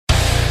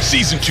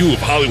Season 2 of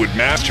Hollywood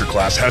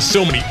Masterclass has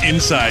so many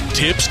inside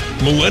tips,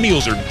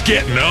 millennials are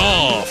getting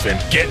off and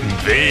getting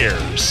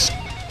theirs.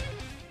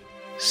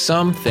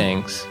 Some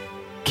things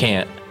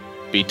can't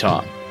be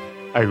taught.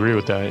 I agree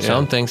with that. Yeah.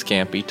 Some things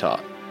can't be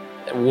taught.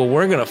 What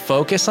we're going to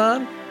focus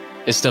on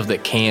is stuff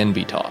that can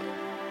be taught.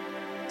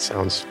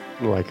 Sounds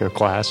like a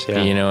class,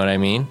 yeah. You know what I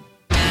mean?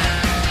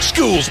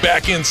 School's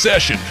back in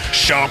session.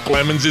 Sean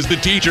Clemens is the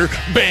teacher,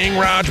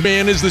 Bang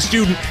Rajman is the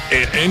student,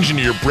 and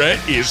Engineer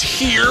Brett is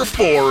here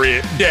for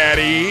it,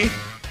 Daddy.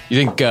 You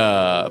think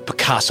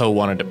Picasso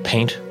wanted to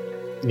paint?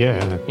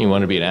 Yeah. He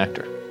wanted to be an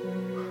actor.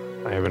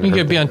 I haven't He heard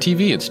could be that. on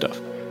TV and stuff.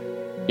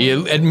 He,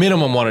 at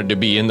minimum, wanted to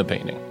be in the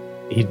painting.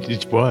 He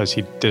was.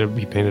 He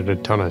painted a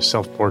ton of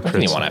self-portraits. I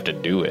think he won't have to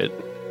do it.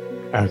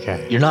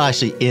 Okay. You're not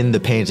actually in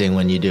the painting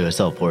when you do a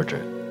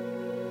self-portrait.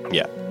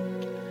 Yeah.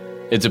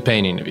 It's a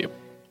painting of you.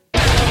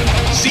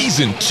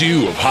 Season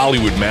 2 of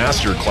Hollywood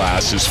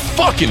Masterclass is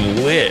fucking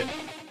lit.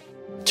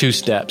 2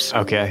 steps.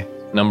 Okay.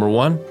 Number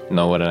 1,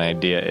 know what an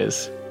idea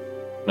is.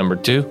 Number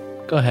 2,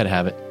 go ahead,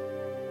 have it.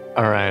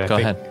 All right. Go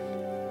ahead.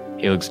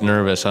 He looks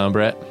nervous, huh,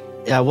 Brett?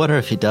 Yeah, I wonder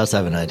if he does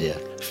have an idea.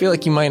 I feel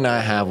like you might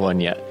not have one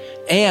yet.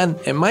 And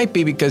it might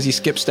be because you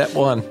skipped step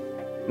 1,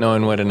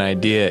 knowing what an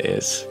idea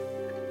is.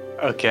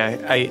 Okay.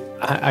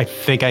 I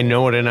think I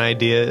know what an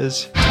idea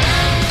is.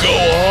 Go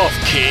off,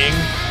 King.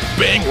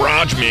 Bang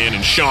Rajman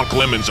and Sean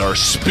Clemens are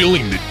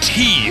spilling the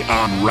tea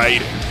on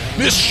writing.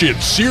 This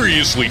shit's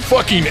seriously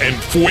fucking en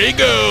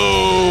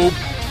fuego.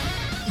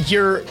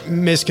 You're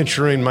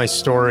misconstruing my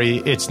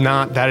story. It's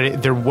not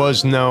that there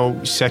was no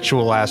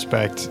sexual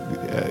aspect.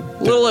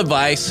 Little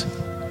advice,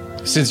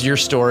 since your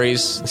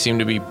stories seem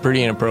to be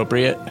pretty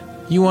inappropriate.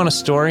 You want a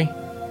story?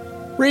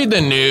 Read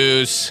the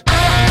news.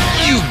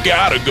 You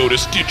gotta go to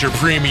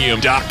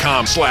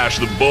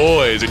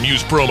StitcherPremium.com/TheBoys and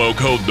use promo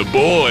code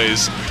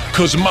TheBoys,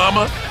 cause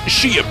mama,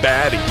 she a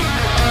baddie.